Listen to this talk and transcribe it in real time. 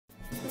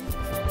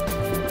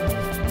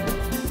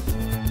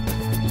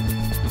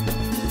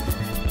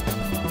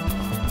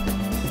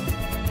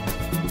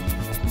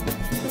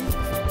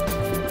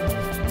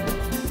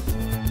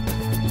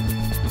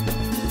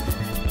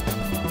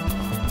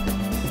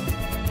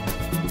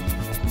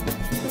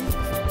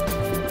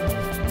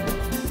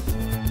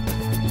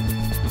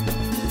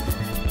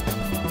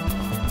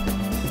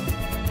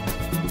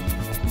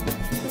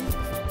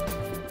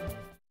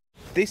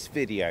This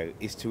video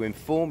is to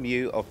inform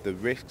you of the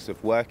risks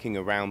of working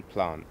around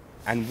plant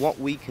and what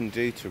we can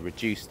do to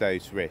reduce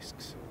those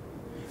risks.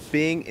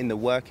 Being in the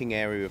working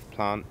area of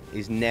plant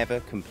is never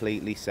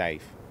completely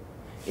safe.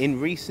 In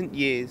recent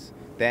years,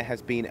 there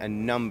has been a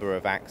number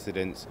of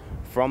accidents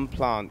from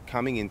plant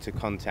coming into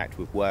contact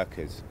with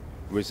workers,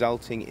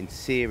 resulting in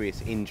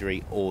serious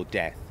injury or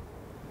death.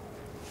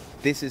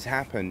 This has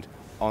happened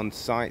on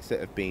sites that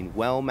have been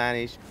well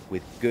managed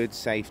with good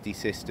safety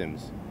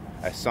systems,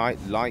 a site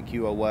like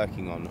you are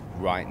working on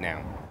right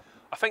now.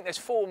 I think there's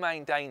four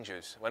main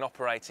dangers when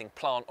operating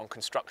plant on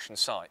construction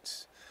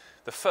sites.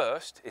 The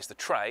first is the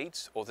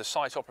trades or the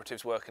site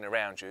operatives working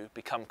around you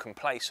become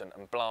complacent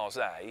and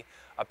blasé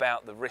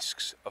about the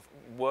risks of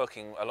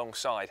working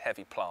alongside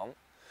heavy plant.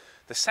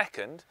 The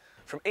second,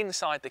 from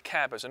inside the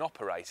cab as an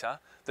operator,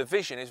 the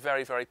vision is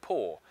very, very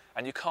poor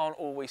and you can't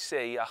always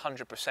see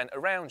 100%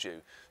 around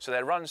you, so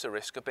there runs the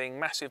risk of being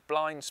massive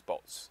blind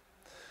spots.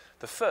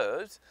 The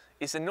third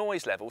is the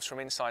noise levels from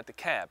inside the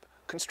cab.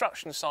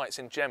 Construction sites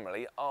in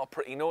generally are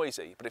pretty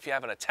noisy, but if you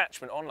have an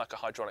attachment on like a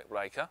hydraulic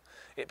breaker,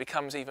 it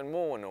becomes even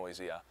more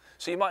noisier.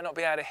 So you might not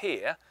be able to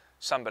hear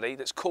somebody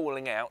that's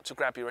calling out to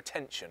grab your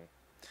attention.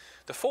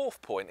 The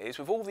fourth point is,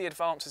 with all the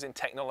advances in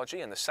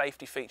technology and the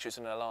safety features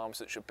and alarms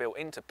that are built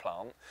into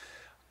plant,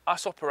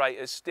 us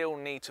operators still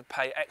need to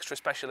pay extra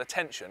special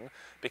attention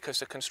because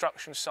the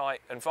construction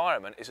site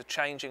environment is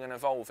changing and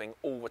evolving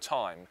all the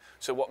time.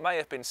 So what may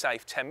have been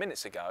safe 10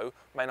 minutes ago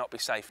may not be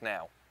safe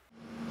now.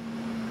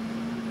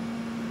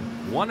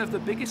 One of the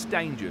biggest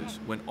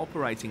dangers when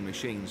operating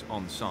machines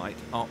on site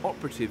are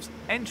operatives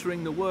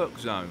entering the work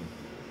zone.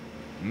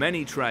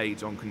 Many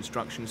trades on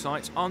construction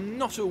sites are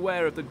not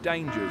aware of the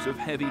dangers of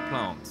heavy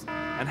plants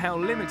and how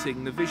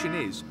limiting the vision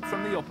is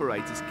from the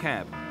operator's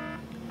cab.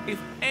 If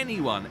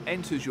anyone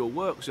enters your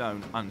work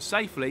zone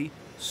unsafely,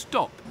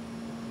 stop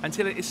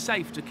until it is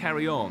safe to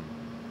carry on.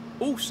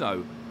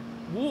 Also,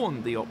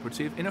 warn the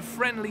operative in a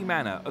friendly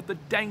manner of the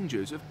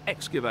dangers of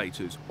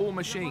excavators or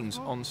machines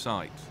on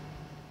site.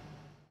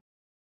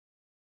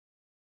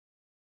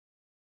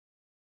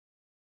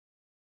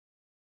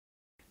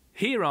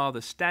 Here are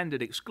the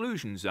standard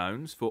exclusion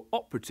zones for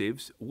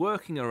operatives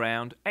working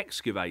around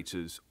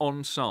excavators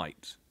on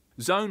site.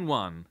 Zone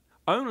 1.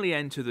 Only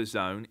enter the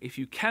zone if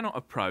you cannot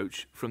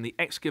approach from the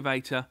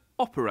excavator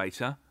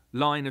operator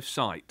line of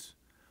sight.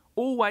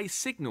 Always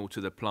signal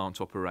to the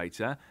plant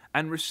operator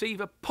and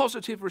receive a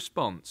positive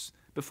response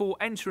before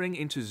entering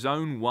into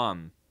Zone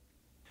 1.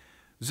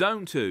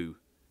 Zone 2.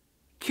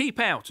 Keep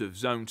out of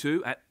Zone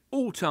 2 at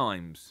all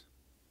times.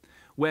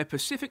 Where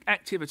specific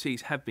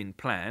activities have been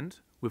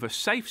planned, with a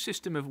safe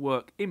system of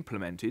work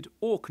implemented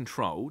or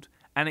controlled,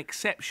 an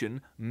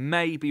exception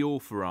may be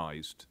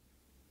authorised.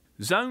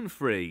 Zone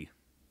 3.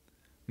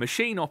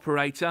 Machine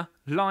operator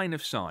line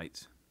of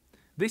sight.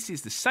 This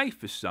is the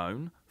safest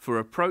zone for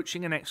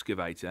approaching an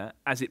excavator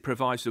as it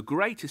provides the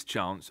greatest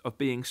chance of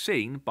being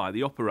seen by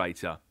the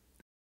operator.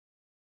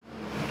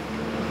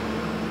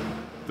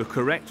 The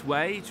correct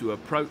way to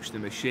approach the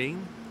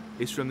machine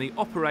is from the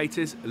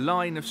operator's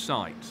line of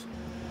sight.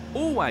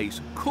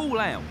 Always call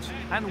out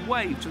and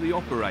wave to the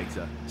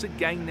operator to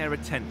gain their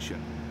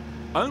attention.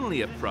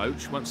 Only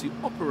approach once the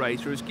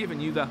operator has given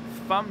you the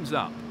thumbs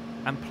up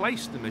and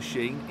placed the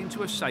machine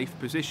into a safe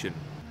position.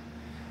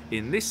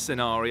 In this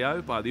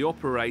scenario, by the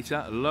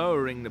operator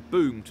lowering the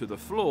boom to the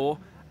floor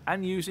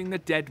and using the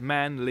dead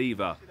man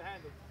lever.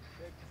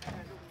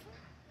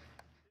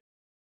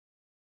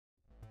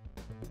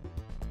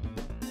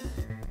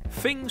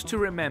 Things to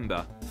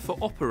remember for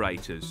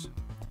operators.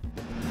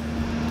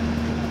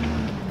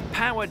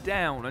 Power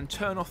down and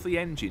turn off the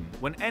engine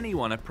when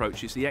anyone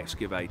approaches the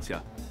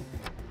excavator.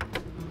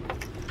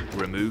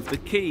 Remove the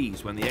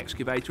keys when the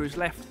excavator is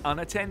left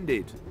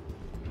unattended.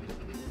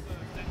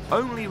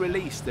 Only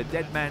release the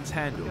dead man's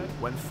handle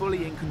when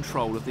fully in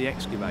control of the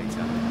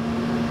excavator.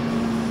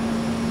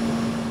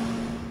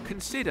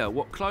 Consider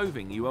what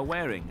clothing you are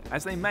wearing,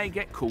 as they may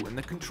get caught in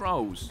the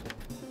controls.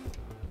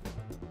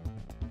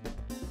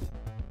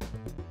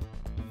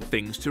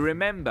 Things to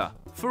remember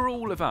for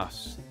all of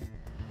us.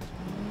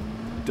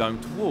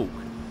 Don't walk,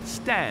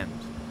 stand,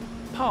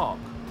 park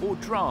or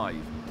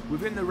drive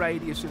within the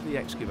radius of the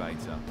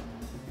excavator.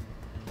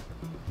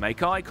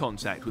 Make eye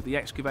contact with the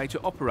excavator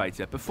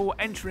operator before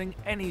entering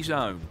any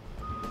zone.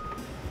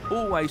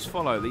 Always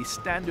follow these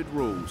standard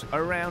rules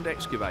around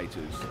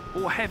excavators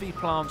or heavy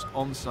plants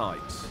on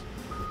sites.